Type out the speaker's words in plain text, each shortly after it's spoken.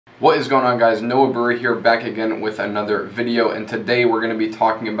What is going on, guys? Noah Brewer here, back again with another video, and today we're going to be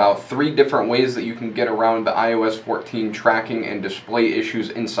talking about 3 different ways that you can get around the iOS 14 tracking and display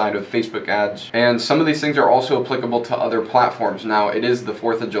issues inside of Facebook ads. And some of these things are also applicable to other platforms. Now, it is the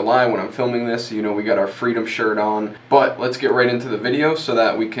 4th of July when I'm filming this, you know, we got our freedom shirt on, but let's get right into the video so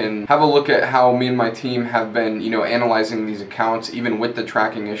that we can have a look at how me and my team have been, you know, analyzing these accounts, even with the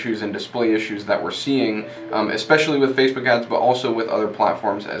tracking issues and display issues that we're seeing, especially with Facebook ads, but also with other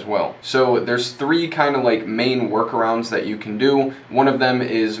platforms as well. So there's 3 kind of like main workarounds that you can do. One of them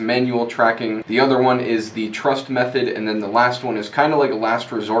is manual tracking, the other one is the trust method, and then the last one is kind of like a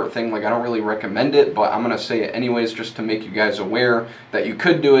last resort thing. Like, I don't really recommend it, but I'm gonna say it anyways just to make you guys aware that you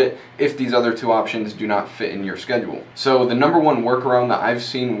could do it if these other 2 options do not fit in your schedule. So the number 1 workaround that I've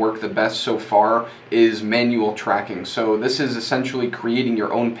seen work the best so far is manual tracking. So this is essentially creating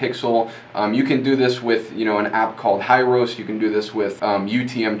your own pixel. You can do this with, you know, an app called Hyros. You can do this with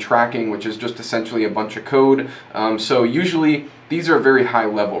UTM tracking, which is just essentially a bunch of code. So usually these are very high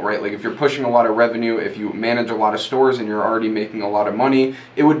level, right? Like, if you're pushing a lot of revenue, if you manage a lot of stores and you're already making a lot of money,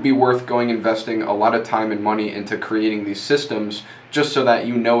 it would be worth investing a lot of time and money into creating these systems just so that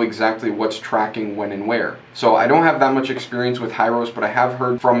you know exactly what's tracking when and where. So I don't have that much experience with Hyros, but I have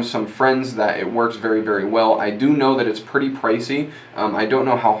heard from some friends that it works very, very well. I do know that it's pretty pricey. I don't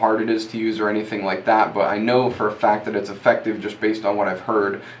know how hard it is to use or anything like that, but I know for a fact that it's effective just based on what I've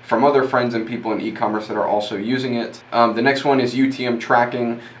heard from other friends and people in e-commerce that are also using it. The next one is UTM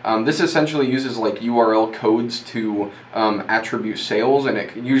tracking. This essentially uses like URL codes to attribute sales, and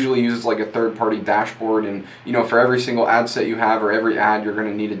it usually uses like a third-party dashboard, and you know, for every single ad set you have or every ad, you're going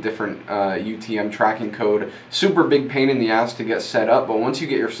to need a different UTM tracking code. Super big pain in the ass to get set up, but once you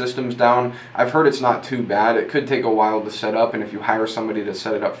get your systems down, I've heard it's not too bad. It could take a while to set up, and if you hire somebody to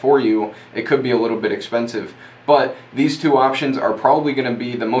set it up for you, it could be a little bit expensive. But these 2 options are probably going to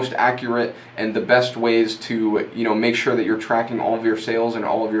be the most accurate and the best ways to, you know, make sure that you're tracking all of your sales and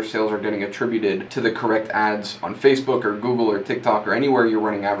all of your sales are getting attributed to the correct ads on Facebook or Google or TikTok or anywhere you're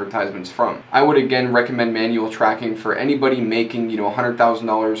running advertisements from. I would again recommend manual tracking for anybody making, you know,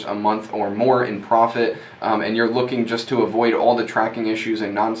 $100,000 a month or more in profit, and you're looking just to avoid all the tracking issues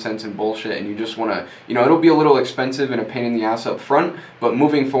and nonsense and bullshit, and you just want to, you know, it'll be a little expensive and a pain in the ass up front, but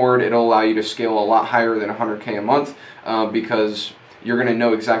moving forward it'll allow you to scale a lot higher than 100K a month, because you're going to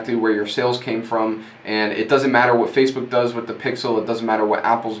know exactly where your sales came from, and it doesn't matter what Facebook does with the pixel, it doesn't matter what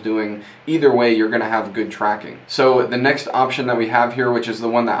Apple's doing, either way you're going to have good tracking. So the next option that we have here, which is the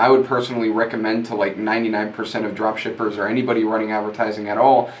one that I would personally recommend to like 99% of dropshippers or anybody running advertising at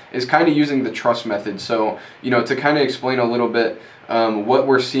all, is kind of using the trust method. So, you know, to kind of explain a little bit, what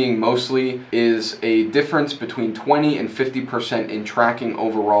we're seeing mostly is a difference between 20 and 50% in tracking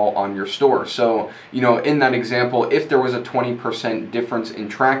overall on your store. So, you know, in that example, if there was a 20% difference in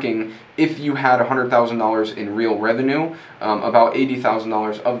tracking, if you had $100,000 in real revenue, about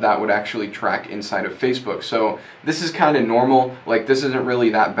 $80,000 of that would actually track inside of Facebook. So this is kind of normal. Like, this isn't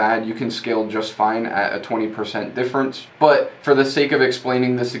really that bad. You can scale just fine at a 20% difference. But for the sake of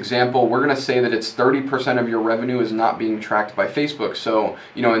explaining this example, we're going to say that it's 30% of your revenue is not being tracked by Facebook. So,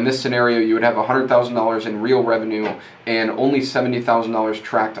 you know, in this scenario, you would have $100,000 in real revenue and only $70,000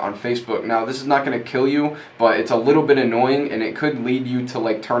 tracked on Facebook. Now, this is not going to kill you, but it's a little bit annoying, and it could lead you to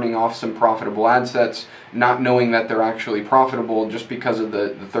like turning off some profitable ad sets, not knowing that they're actually profitable just because of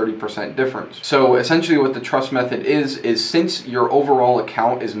the 30% difference. So essentially what the trust method is since your overall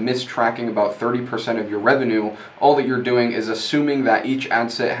account is mistracking about 30% of your revenue, all that you're doing is assuming that each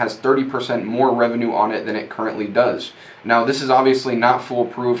ad set has 30% more revenue on it than it currently does. Now, this is obviously not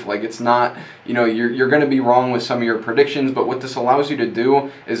foolproof. Like, it's not, you know, you're going to be wrong with some of your predictions, but what this allows you to do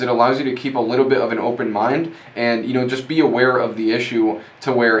is it allows you to keep a little bit of an open mind and, you know, just be aware of the issue,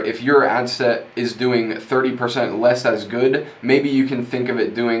 to where if your ad set is doing 30% less as good, maybe you can think of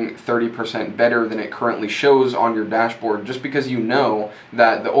it doing 30% better than it currently shows on your dashboard, just because you know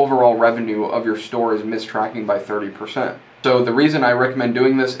that the overall revenue of your store is mistracking by 30%. So the reason I recommend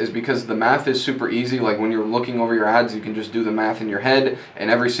doing this is because the math is super easy. Like, when you're looking over your ads, you can just do the math in your head,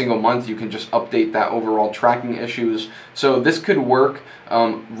 and every single month you can just update that overall tracking issues. So this could work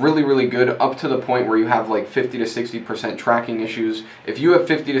really, really good up to the point where you have like 50 to 60% tracking issues. If you have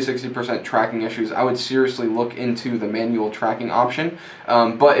 50 to 60% tracking issues, I would seriously look into the manual tracking option.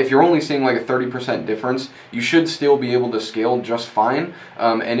 But if you're only seeing like a 30% difference, you should still be able to scale just fine.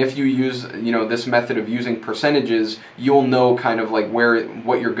 And if you use, you know, this method of using percentages, you'll know kind of like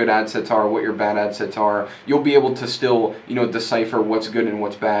what your good ad sets are, what your bad ad sets are. You'll be able to still, you know, decipher what's good and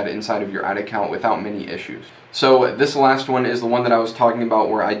what's bad inside of your ad account without many issues. So this last one is the one that I was talking about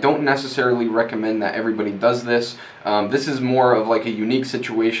where I don't necessarily recommend that everybody does this. This is more of like a unique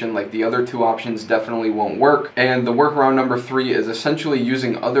situation, like the other two options definitely won't work. And the workaround number 3 is essentially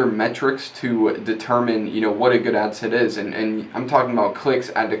using other metrics to determine, you know, what a good ad set is. And I'm talking about clicks,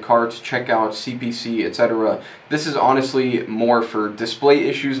 add to carts, checkouts, CPC, etc. This is honestly more for display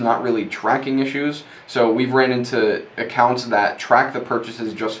issues, not really tracking issues. So we've ran into accounts that track the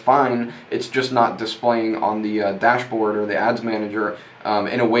purchases just fine. It's just not displaying on the dashboard or the ads manager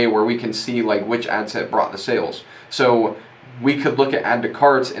in a way where we can see like which ad set brought the sales. So we could look at add to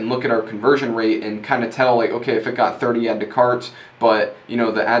carts and look at our conversion rate and kind of tell like, okay, if it got 30 add to carts, but you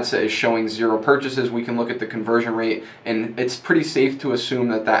know the ad set is showing 0 purchases, we can look at the conversion rate, and it's pretty safe to assume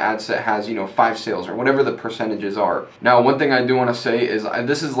that that ad set has, you know, 5 sales or whatever the percentages are. Now, one thing I do want to say is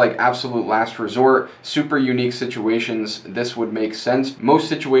this is like absolute last resort. Super unique situations, this would make sense. Most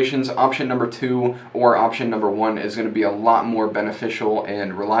situations, option number 2 or option number 1 is going to be a lot more beneficial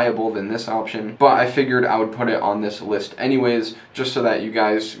and reliable than this option, but I figured I would put it on this list anyways, just so that you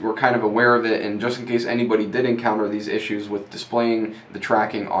guys were kind of aware of it, and just in case anybody did encounter these issues with displaying the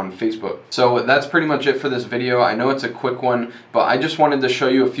tracking on Facebook. So that's pretty much it for this video. I know it's a quick one, but I just wanted to show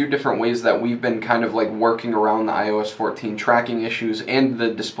you a few different ways that we've been kind of like working around the iOS 14 tracking issues and the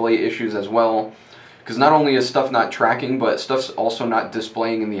display issues as well. Because not only is stuff not tracking, but stuff's also not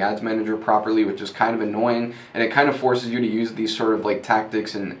displaying in the ads manager properly, which is kind of annoying, and it kind of forces you to use these sort of like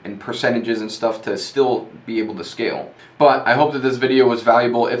tactics and percentages and stuff to still be able to scale. But I hope that this video was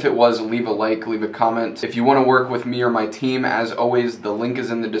valuable. If it was, leave a like, leave a comment. If you want to work with me or my team, as always, the link is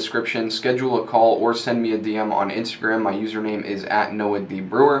in the description. Schedule a call or send me a DM on Instagram. My username is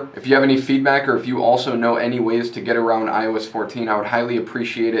 @NoahDBrewer. If you have any feedback, or if you also know any ways to get around iOS 14, I would highly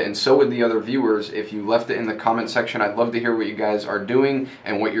appreciate it, and so would the other viewers. If you left it in the comment section, I'd love to hear what you guys are doing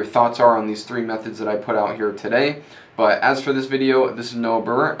and what your thoughts are on these 3 methods that I put out here today. But as for this video, this is Noah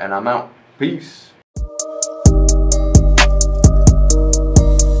Brewer, and I'm out. Peace.